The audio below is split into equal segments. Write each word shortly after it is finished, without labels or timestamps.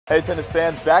Hey tennis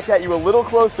fans, back at you a little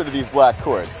closer to these black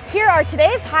courts. Here are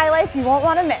today's highlights you won't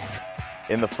want to miss.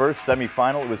 In the first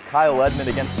semifinal, it was Kyle Edmund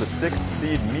against the 6th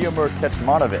seed Miomir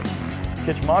Kecmanovic.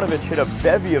 Kecmanovic hit a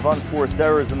bevy of unforced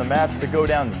errors in the match to go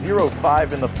down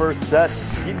 0-5 in the first set.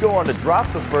 He'd go on to drop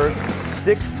the first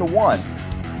 6-1.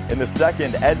 In the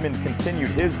second, Edmund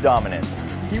continued his dominance.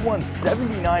 He won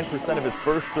 79% of his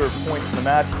first serve points in the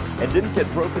match and didn't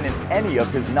get broken in any of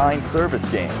his 9 service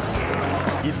games.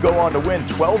 He'd go on to win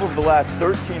 12 of the last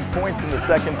 13 points in the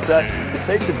second set to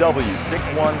take the W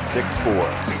 6-1,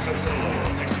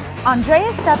 6-4.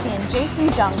 Andreas Seppi and Jason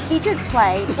Jung featured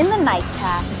play in the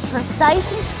nightcap.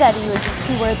 Precise and steady would be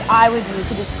 2 words I would use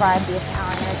to describe the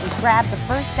Italian as he grabbed the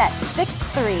first set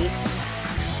 6-3.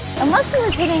 Unless he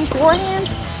was hitting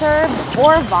forehands, serves,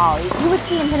 or volleys, you would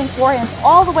see him hitting forehands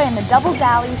all the way in the doubles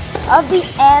alleys of the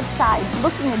ad side,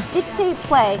 looking to dictate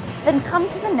play, then come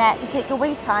to the net to take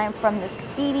away time from the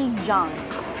speedy Jung.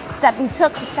 Seppi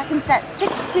took the second set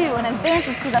 6-2 and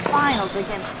advances to the finals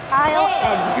against Kyle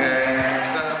Edmund.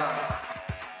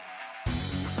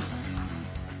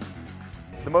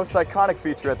 The most iconic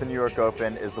feature at the New York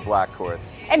Open is the black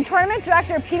courts. And tournament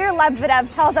director Peter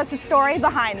Lebedeva tells us the story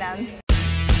behind them.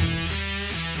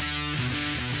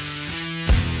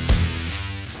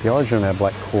 The origin of our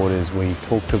black court is we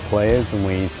talk to players and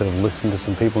we sort of listen to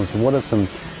some people and say what are some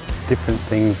different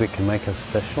things that can make us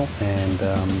special, and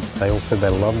they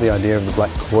love the idea of the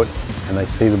black court and they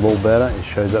see the ball better, it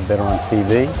shows up better on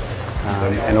TV,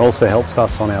 and it also helps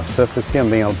us on our surface here and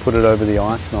being able to put it over the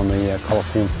ice and on the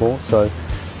Coliseum floor. So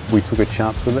we took a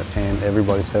chance with it and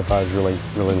everybody so far has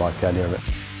really liked the idea of it.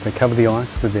 They cover the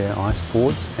ice with their ice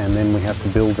boards and then we have to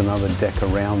build another deck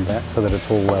around that so that it's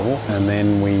all level, and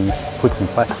then we put some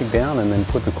plastic down and then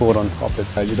put the court on top of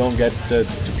it. You don't get to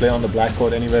play on the black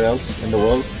court anywhere else in the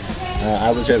world.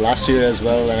 I was here last year as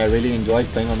well and I really enjoyed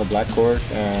playing on the black court.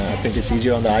 I think it's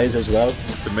easier on the eyes as well.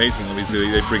 It's amazing,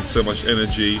 obviously they bring so much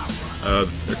energy.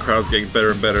 The crowd's getting better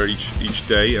and better each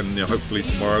day, and hopefully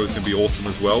tomorrow is going to be awesome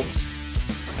as well.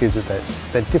 Gives it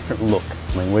that different look.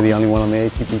 I mean, we're the only one on the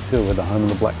ATP Tour with a home in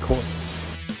the black court.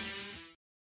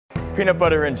 Peanut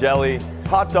butter and jelly,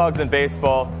 hot dogs and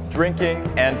baseball, drinking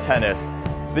and tennis.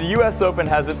 The US Open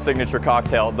has its signature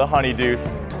cocktail, the Honey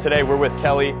Deuce. Today we're with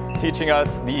Kelly, teaching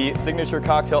us the signature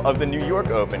cocktail of the New York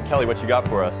Open. Kelly, what you got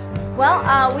for us?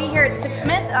 Well, we here at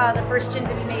SipSmith, the first gin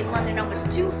to be made in London in almost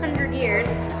 200 years,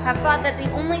 have thought that the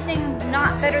only thing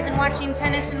not better than watching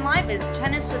tennis in life is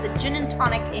tennis with a gin and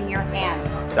tonic in your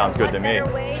hand. Sounds good to me. What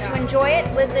better way to enjoy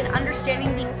it with an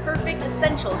understanding the perfect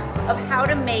essentials of how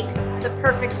to make the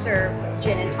perfect serve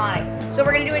gin and tonic. So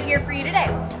we're going to do it here for you today.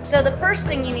 So the first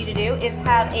thing you need to do is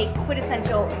have a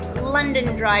quintessential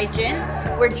London dry gin,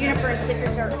 where juniper and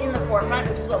citrus are in the forefront,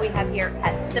 which is what we have here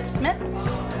at SipSmith.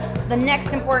 The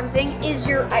next important thing is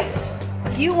your ice.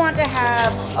 You want to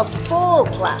have a full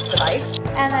glass of ice,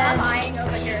 and then mine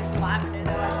over here is lavender,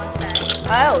 though, I must say.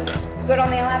 Oh, good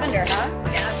on the lavender, huh?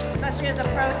 Yes, especially as a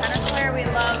pro tennis player, we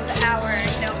love our,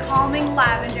 calming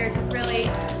lavender. Just really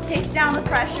takes down the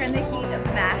pressure and the heat of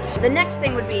the match. The next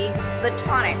thing would be the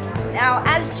tonic. Now,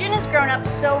 as gin has grown up,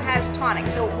 so has tonic.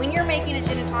 So when you're making a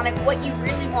gin and tonic, what you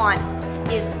really want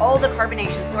is all the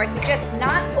carbonation. So I suggest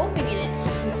not opening it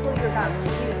until you're about to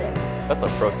use it. That's a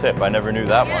pro tip. I never knew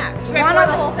that one. Should I pour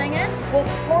the whole thing in? We'll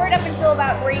pour it up until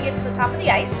about where you get to the top of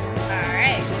the ice.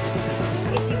 Alright.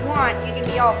 If you want, you can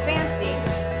be all fancy.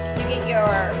 You get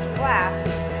your glass.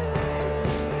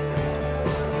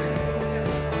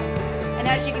 And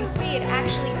as you can see, it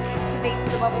actually activates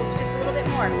the bubbles just a little bit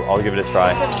more. I'll give it a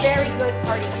try. It's a very good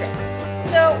party trick.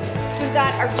 So we've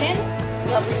got our gin,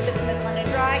 lovely SipSmith London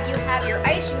Dry. You have your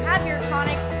ice, you have your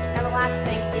tonic. Now the last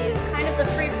thing is kind of the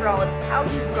free-for-all. It's how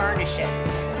you garnish it.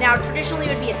 Now traditionally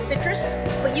it would be a citrus,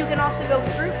 but you can also go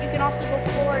fruit, you can also go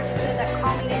floral, just that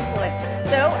calming influence.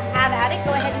 So have at it,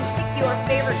 go ahead and pick your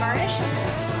favorite garnish.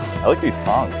 I like these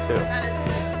tongs too. That is good.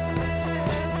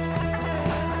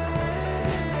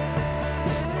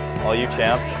 All you,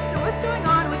 champ. So what's going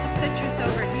on with the citrus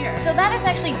over here? So that is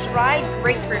actually dried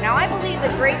grapefruit. Now I believe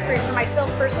that grapefruit, for myself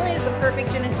personally, is the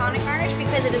perfect gin and tonic garnish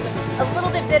because it is a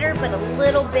little bit bitter, but a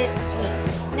little bit sweet.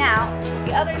 Now,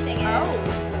 the other thing is,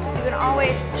 you can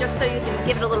always, just so you can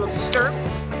give it a little stir.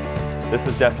 This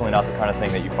is definitely not the kind of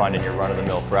thing that you find in your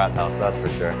run-of-the-mill frat house, that's for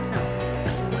sure.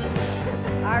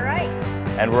 All right.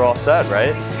 And we're all set,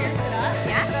 right? Cheers it up.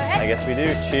 Yeah, go ahead. I guess we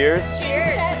do. Cheers.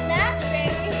 Cheers. Set match,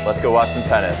 baby. Let's go watch some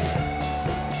tennis.